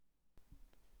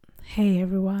Hey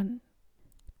everyone.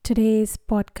 Today's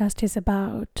podcast is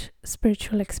about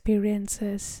spiritual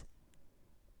experiences,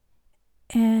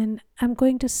 and I'm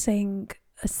going to sing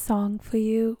a song for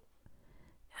you.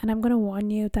 And I'm going to warn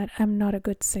you that I'm not a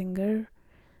good singer,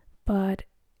 but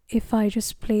if I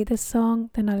just play this song,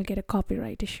 then I'll get a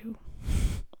copyright issue.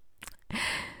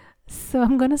 So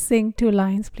I'm going to sing two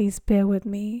lines. Please bear with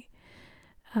me.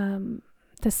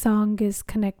 The song is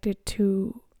connected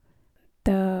to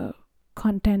the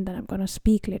content that I'm going to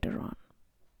speak later on.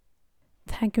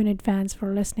 Thank you in advance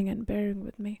for listening and bearing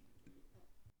with me.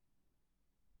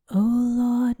 Oh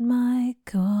Lord my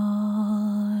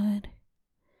God,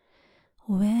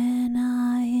 when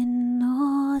I in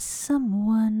awesome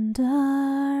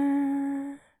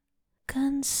wonder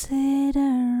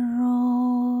consider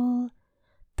all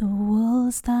the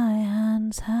worlds thy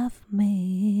hands have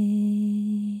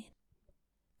made,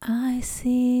 I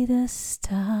see the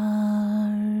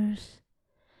stars,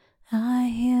 I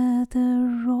hear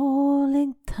the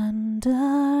rolling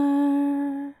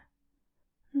thunder,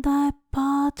 thy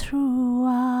path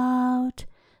throughout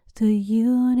the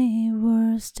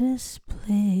universe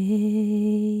displayed.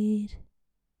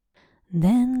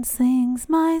 Then sings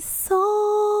my soul,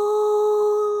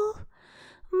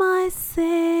 my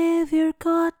Savior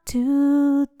God,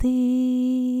 to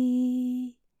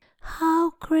thee. How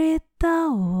great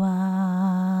thou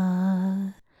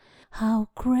art, how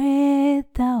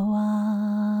great thou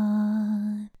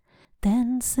art.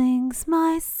 Then sings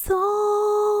my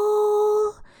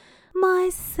soul, my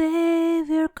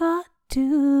Savior God,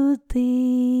 to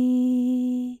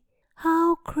thee.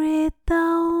 How great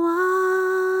thou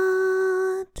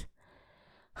art,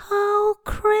 how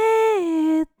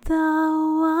great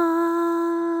thou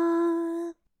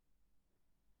art.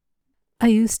 I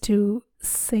used to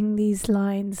sing these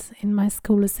lines in my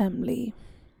school assembly.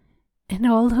 And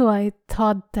although I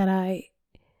thought that I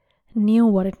knew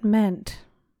what it meant,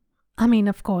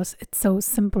 of course, it's so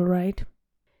simple, right?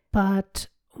 But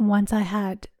once I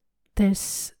had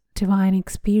this divine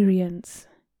experience,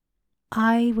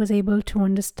 I was able to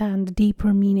understand the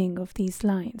deeper meaning of these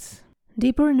lines.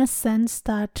 Deeper in a sense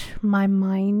that my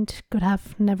mind could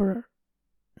have never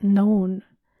known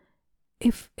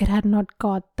if it had not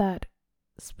got that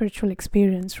spiritual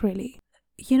experience, really.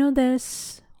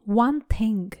 There's one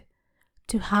thing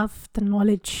to have the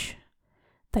knowledge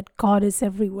that God is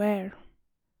everywhere,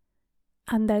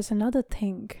 and there's another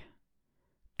thing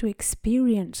to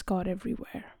experience God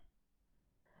everywhere.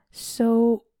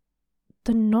 So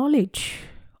the knowledge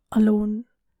alone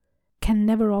can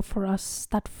never offer us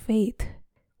that faith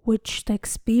which the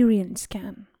experience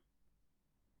can.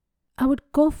 I would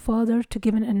go further to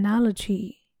give an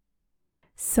analogy.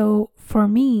 So for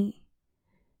me,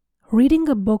 reading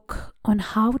a book on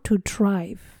how to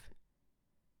drive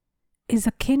is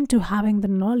akin to having the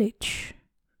knowledge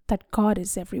that God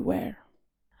is everywhere.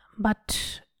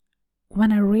 But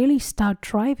when I really start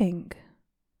driving,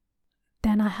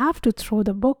 then I have to throw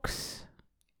the books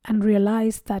and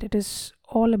realize that it is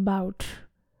all about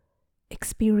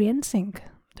experiencing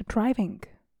the driving.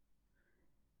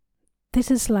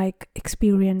 This is like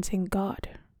experiencing God.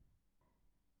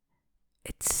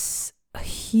 It's a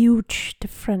huge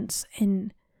difference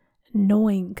in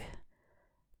knowing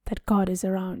that God is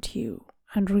around you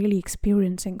and really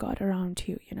experiencing God around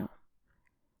you,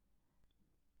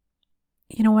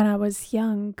 when I was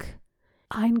young,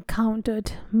 I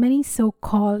encountered many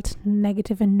so-called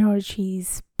negative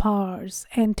energies, powers,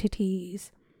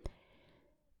 entities.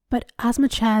 But as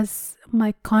much as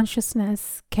my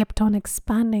consciousness kept on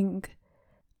expanding,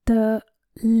 the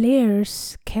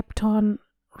layers kept on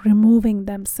removing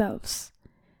themselves,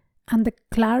 and the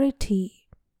clarity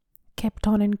kept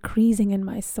on increasing in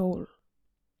my soul.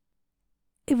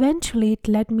 Eventually, it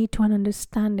led me to an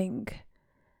understanding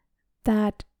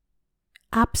that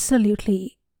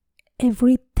absolutely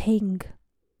everything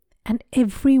and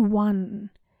everyone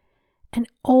and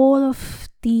all of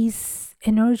these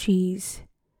energies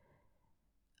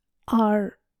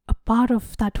are a part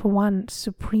of that one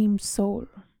supreme soul.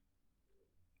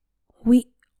 We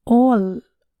all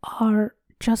are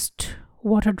just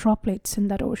water droplets in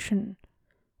that ocean.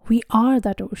 We are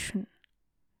that ocean.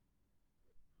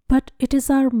 But it is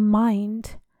our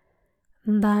mind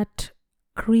that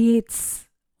creates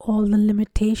all the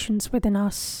limitations within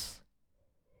us.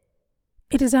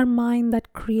 It is our mind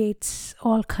that creates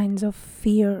all kinds of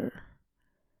fear.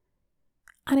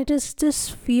 And it is this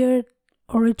fear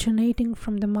originating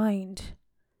from the mind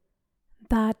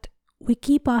that we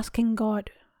keep asking God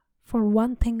for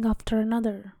one thing after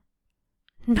another,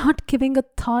 not giving a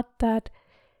thought that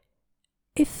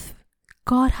if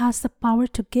God has the power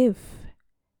to give,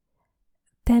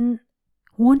 then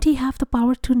Won't He have the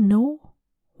power to know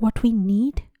what we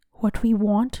need, what we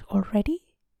want already?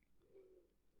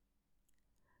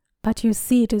 But you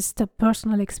see, it is the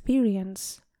personal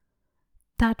experience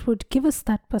that would give us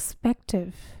that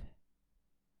perspective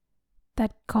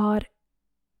that God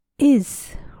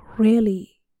is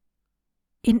really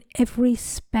in every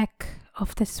speck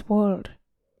of this world.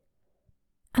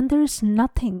 And there is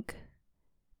nothing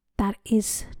that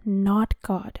is not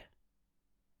God.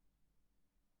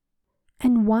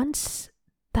 And once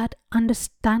that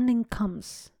understanding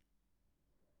comes,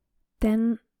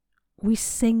 then we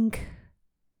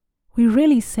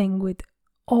really sing with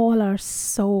all our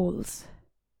souls.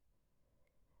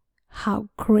 How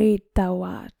great thou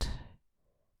art!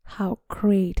 How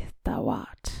great thou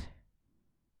art!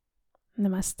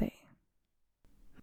 Namaste.